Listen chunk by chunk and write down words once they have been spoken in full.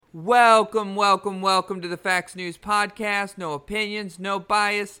Welcome to the FactsNews podcast. No opinions, no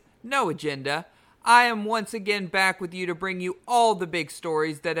bias, no agenda. I am once again back with you to bring you all the big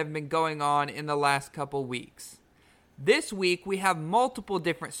stories that have been going on in the last couple weeks. This week we have multiple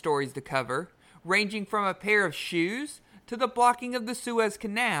different stories to cover, ranging from a pair of shoes to the blocking of the Suez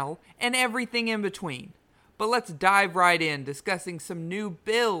Canal and everything in between. But let's dive right in, discussing some new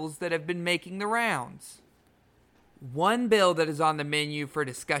bills that have been making the rounds. One bill that is on the menu for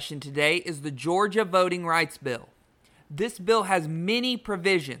discussion today is the Georgia Voting Rights Bill. This bill has many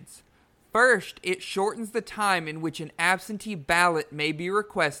provisions. First, it shortens the time in which an absentee ballot may be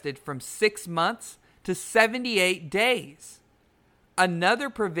requested from 6 months to 78 days. Another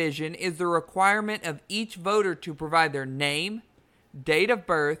provision is the requirement of each voter to provide their name, date of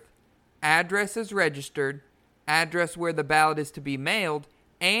birth, address as registered, address where the ballot is to be mailed,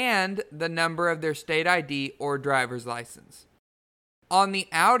 and the number of their state ID or driver's license. On the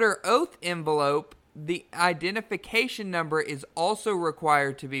outer oath envelope, the identification number is also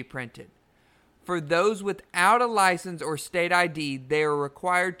required to be printed. For those without a license or state ID, they are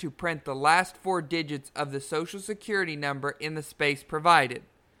required to print the last 4 digits of the Social Security number in the space provided.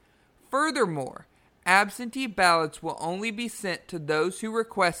 Furthermore, absentee ballots will only be sent to those who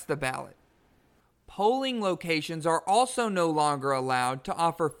request the ballot. Polling locations are also no longer allowed to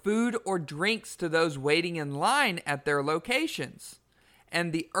offer food or drinks to those waiting in line at their locations.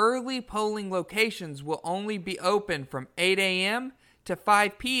 And the early polling locations will only be open from 8 a.m. to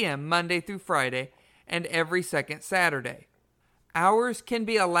 5 p.m. Monday through Friday and every second Saturday. Hours can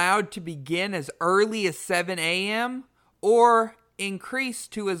be allowed to begin as early as 7 a.m. or increase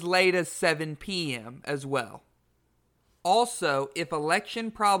to as late as 7 p.m. as well. Also, if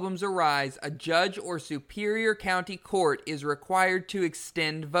election problems arise, a judge or superior county court is required to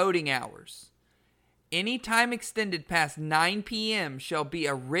extend voting hours. Any time extended past 9 p.m. shall be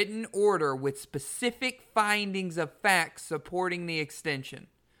a written order with specific findings of facts supporting the extension.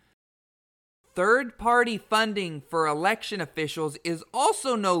 Third-party funding for election officials is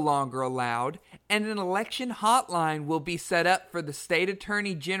also no longer allowed, and an election hotline will be set up for the state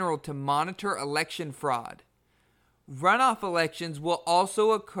attorney general to monitor election fraud. Runoff elections will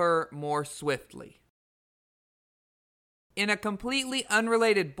also occur more swiftly. In a completely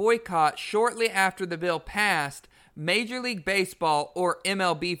unrelated boycott shortly after the bill passed, Major League Baseball, or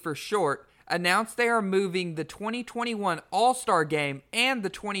MLB for short, announced they are moving the 2021 All-Star Game and the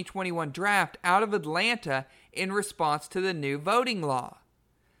 2021 Draft out of Atlanta in response to the new voting law.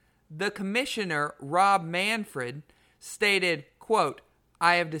 The commissioner, Rob Manfred, stated, quote,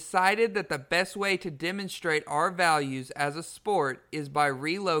 "I have decided that the best way to demonstrate our values as a sport is by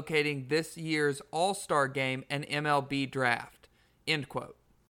relocating this year's All-Star Game and MLB Draft." End quote.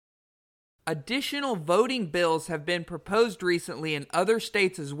 Additional voting bills have been proposed recently in other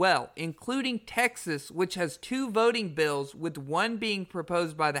states as well, including Texas, which has 2 voting bills, with one being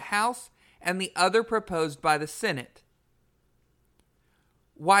proposed by the House and the other proposed by the Senate.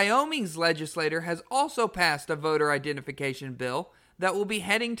 Wyoming's legislature has also passed a voter identification bill that will be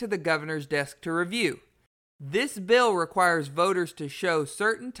heading to the governor's desk to review. This bill requires voters to show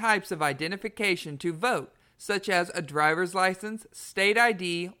certain types of identification to vote, such as a driver's license, state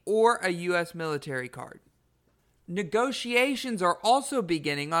ID, or a U.S. military card. Negotiations are also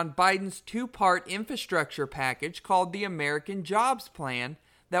beginning on Biden's 2-part infrastructure package called the American Jobs Plan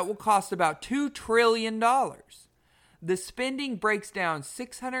that will cost about $2 trillion. The spending breaks down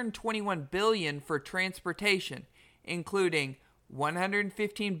 $621 billion for transportation, including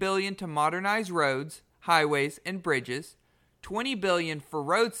 $115 billion to modernize roads, highways, and bridges, $20 billion for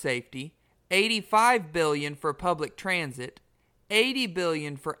road safety, $85 billion for public transit, $80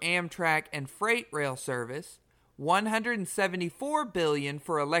 billion for Amtrak and freight rail service, $174 billion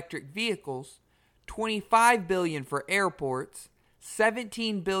for electric vehicles, $25 billion for airports,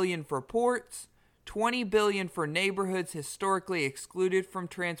 $17 billion for ports, $20 billion for neighborhoods historically excluded from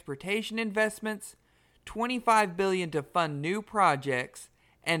transportation investments, $25 billion to fund new projects,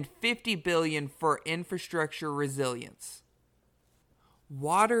 and $50 billion for infrastructure resilience.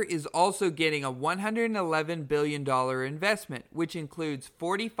 Water is also getting a $111 billion investment, which includes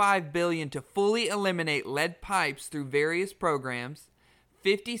 $45 billion to fully eliminate lead pipes through various programs,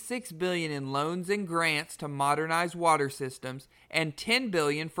 $56 billion in loans and grants to modernize water systems, and $10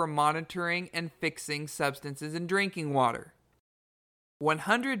 billion for monitoring and fixing substances in drinking water.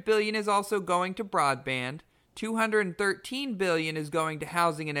 $100 billion is also going to broadband, $213 billion is going to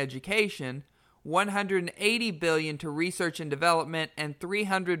housing and education, $180 billion to research and development, and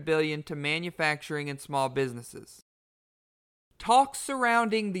 $300 billion to manufacturing and small businesses. Talks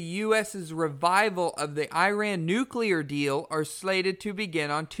surrounding the U.S.'s revival of the Iran nuclear deal are slated to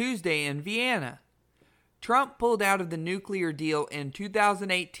begin on Tuesday in Vienna. Trump pulled out of the nuclear deal in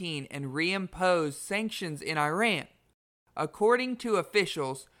 2018 and reimposed sanctions in Iran. According to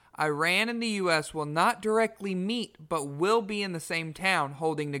officials, Iran and the U.S. will not directly meet but will be in the same town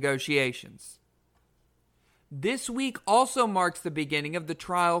holding negotiations. This week also marks the beginning of the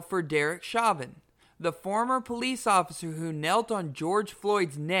trial for Derek Chauvin, the former police officer who knelt on George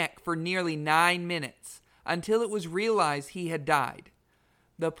Floyd's neck for nearly 9 minutes until it was realized he had died.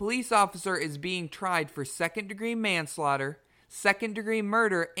 The police officer is being tried for second-degree manslaughter, second-degree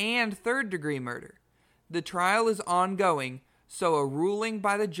murder, and third-degree murder. The trial is ongoing, so a ruling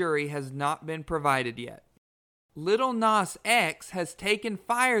by the jury has not been provided yet. Lil Nas&apos has taken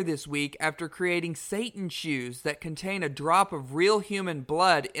fire this week after creating Satan shoes that contain a drop of real human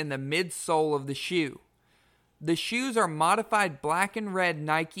blood in the midsole of the shoe. The shoes are modified black and red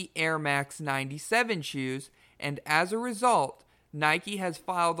Nike Air Max 97 shoes, and as a result, Nike has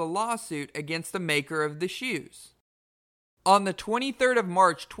filed a lawsuit against the maker of the shoes. On the 23rd of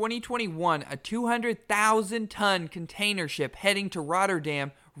March 2021, a 200,000-ton container ship heading to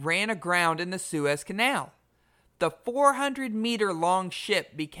Rotterdam ran aground in the Suez Canal. The 400-meter-long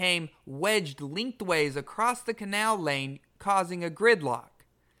ship became wedged lengthways across the canal lane, causing a gridlock.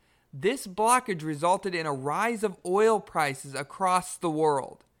 This blockage resulted in a rise of oil prices across the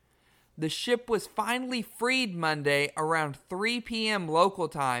world. The ship was finally freed Monday around 3 p.m. local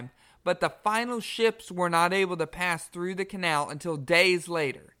time, but the final ships were not able to pass through the canal until days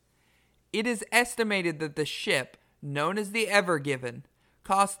later. It is estimated that the ship, known as the Ever Given,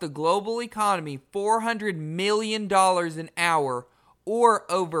 cost the global economy $400 million an hour, or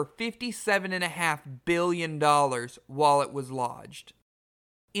over $57.5 billion while it was lodged.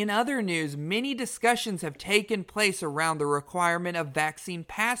 In other news, many discussions have taken place around the requirement of vaccine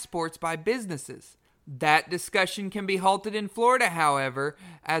passports by businesses. That discussion can be halted in Florida, however,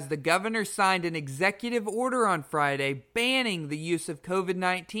 as the governor signed an executive order on Friday banning the use of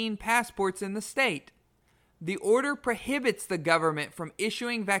COVID-19 passports in the state. The order prohibits the government from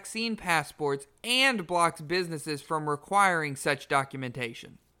issuing vaccine passports and blocks businesses from requiring such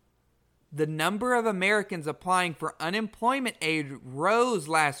documentation. The number of Americans applying for unemployment aid rose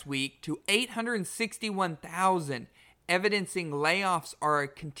last week to 861,000, evidencing layoffs are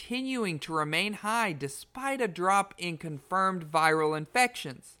continuing to remain high despite a drop in confirmed viral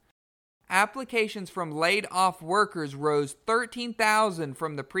infections. Applications from laid-off workers rose 13,000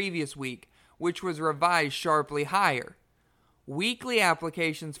 from the previous week, which was revised sharply higher. Weekly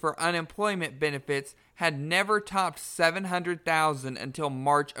applications for unemployment benefits had never topped 700,000 until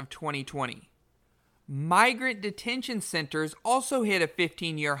March of 2020. Migrant detention centers also hit a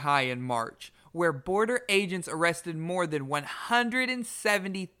 15-year high in March, where border agents arrested more than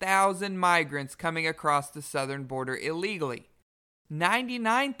 170,000 migrants coming across the southern border illegally.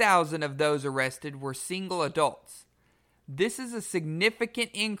 99,000 of those arrested were single adults. This is a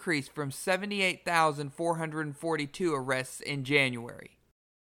significant increase from 78,442 arrests in January.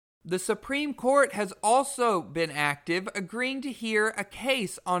 The Supreme Court has also been active, agreeing to hear a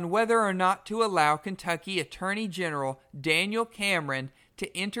case on whether or not to allow Kentucky Attorney General Daniel Cameron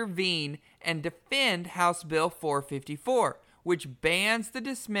to intervene and defend House Bill 454, which bans the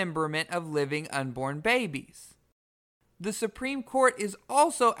dismemberment of living unborn babies. The Supreme Court is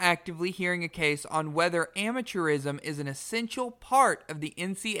also actively hearing a case on whether amateurism is an essential part of the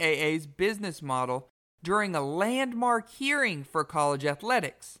NCAA's business model during a landmark hearing for college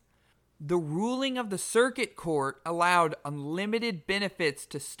athletics. The ruling of the circuit court allowed unlimited benefits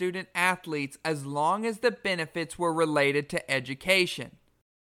to student athletes as long as the benefits were related to education.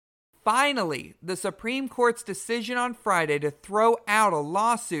 Finally, the Supreme Court's decision on Friday to throw out a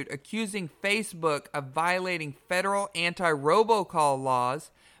lawsuit accusing Facebook of violating federal anti-robocall laws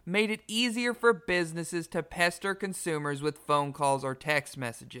made it easier for businesses to pester consumers with phone calls or text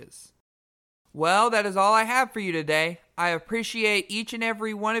messages. Well, that is all I have for you today. I appreciate each and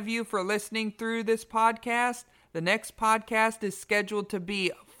every one of you for listening through this podcast. The next podcast is scheduled to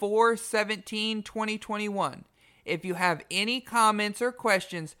be 4/17/2021. If you have any comments or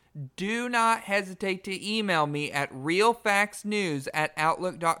questions, do not hesitate to email me at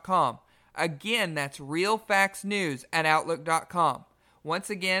realfactsnews@outlook.com. Again, that's realfactsnews@outlook.com. Once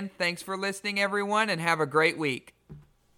again, thanks for listening, everyone, and have a great week.